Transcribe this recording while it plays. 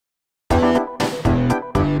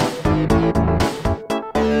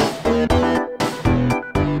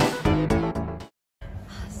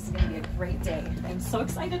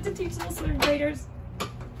wanted to teach those third graders.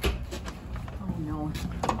 Oh no.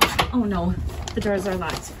 Oh no. The doors are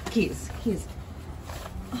locked. Keys. Keys.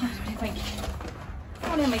 Oh, I don't have my keys. I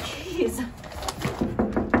don't have my keys.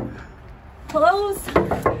 Close.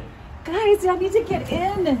 Guys, I need to get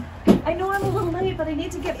in. I know I'm a little late, but I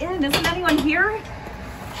need to get in. Isn't anyone here?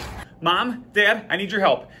 Mom, Dad, I need your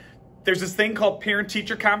help. There's this thing called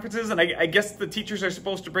parent-teacher conferences, and I guess the teachers are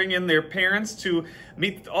supposed to bring in their parents to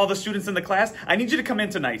meet all the students in the class. I need you to come in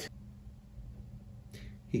tonight.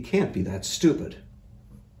 He can't be that stupid.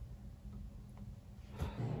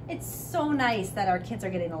 It's so nice that our kids are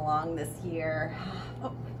getting along this year.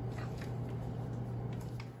 Oh.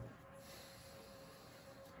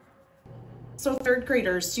 So third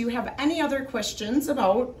graders, do you have any other questions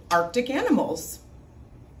about Arctic animals?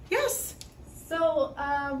 Yes. So,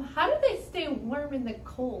 how do they stay warm in the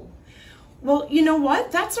cold? Well, you know what?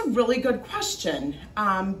 That's a really good question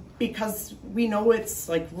because we know it's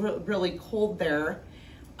like really cold there.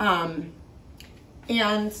 And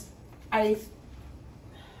I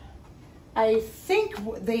think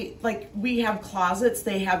we have closets,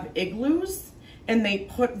 they have igloos, and they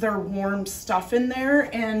put their warm stuff in there,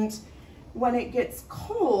 and when it gets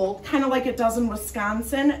cold, kind of like it does in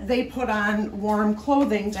Wisconsin, they put on warm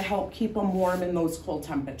clothing to help keep them warm in those cold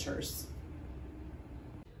temperatures.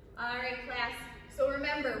 All right, class. So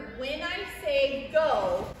remember, when I say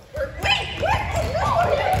go, wait! No,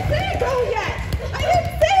 I didn't say go yet! I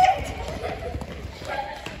didn't say it!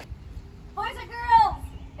 Boys and girls,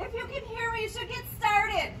 if you can hear me, you should get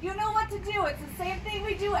started. You know what to do. It's the same thing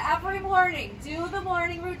we do every morning. Do the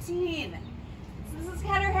morning routine. This is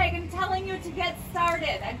Ketterhagen telling you to get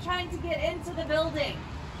started. I'm trying to get into the building.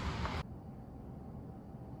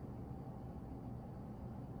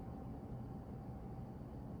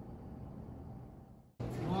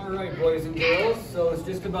 All right, boys and girls, so it's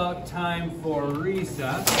just about time for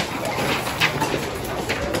recess.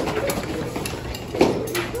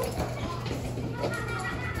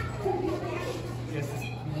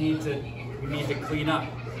 We need to clean up.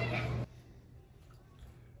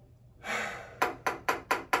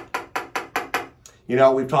 You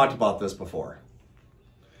know, we've talked about this before.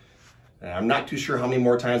 And I'm not too sure how many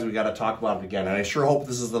more times we got to talk about it again, and I sure hope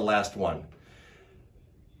this is the last one.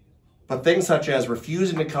 But things such as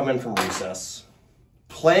refusing to come in from recess,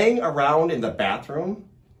 playing around in the bathroom,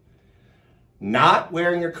 not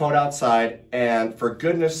wearing your coat outside, and for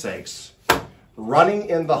goodness sakes, running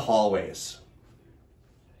in the hallways.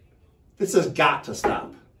 This has got to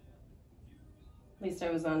stop. At least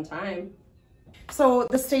I was on time. So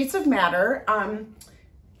the states of matter,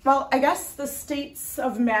 well, I guess the states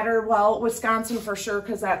of matter, well, Wisconsin for sure,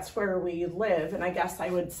 because that's where we live. And I guess I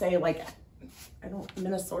would say like,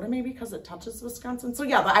 Minnesota maybe because it touches Wisconsin. So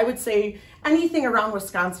yeah, but I would say anything around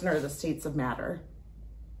Wisconsin are the states of matter.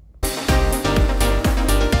 Do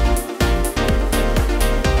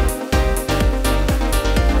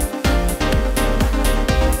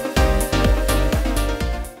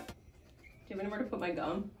you have anywhere to put my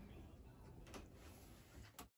gum?